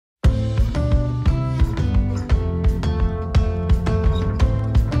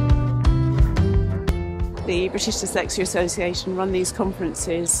The British Dyslexia Association run these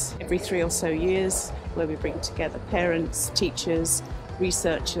conferences every 3 or so years where we bring together parents, teachers,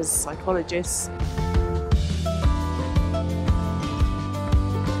 researchers, psychologists.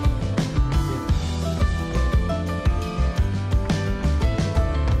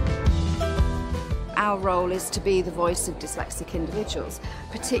 Our role is to be the voice of dyslexic individuals,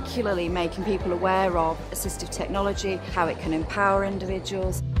 particularly making people aware of assistive technology, how it can empower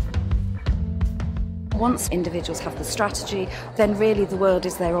individuals. Once individuals have the strategy, then really the world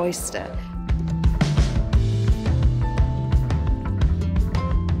is their oyster.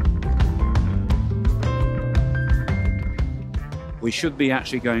 We should be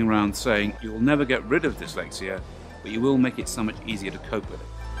actually going around saying you will never get rid of dyslexia, but you will make it so much easier to cope with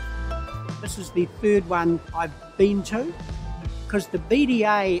it. This is the third one I've been to, because the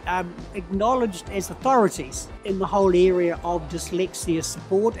BDA acknowledged as authorities in the whole area of dyslexia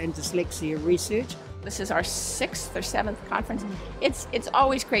support and dyslexia research. This is our 6th or 7th conference. It's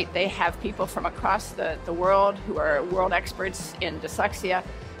always great. They have people from across the world who are world experts in dyslexia,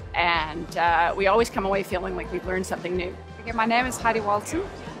 and we always come away feeling like we've learned something new. Okay, my name is Heidi Walton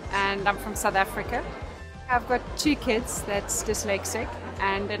and I'm from South Africa. I've got 2 kids that's dyslexic,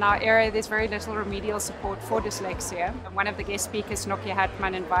 and in our area there's very little remedial support for dyslexia. One of the guest speakers, Nokia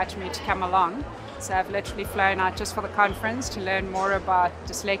Hartman, invited me to come along. So I've literally flown out just for the conference to learn more about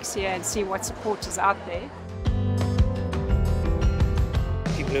dyslexia and see what support is out there.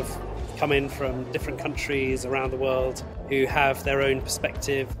 People have come in from different countries around the world who have their own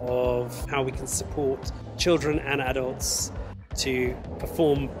perspective of how we can support children and adults to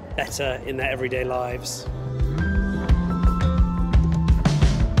perform better in their everyday lives.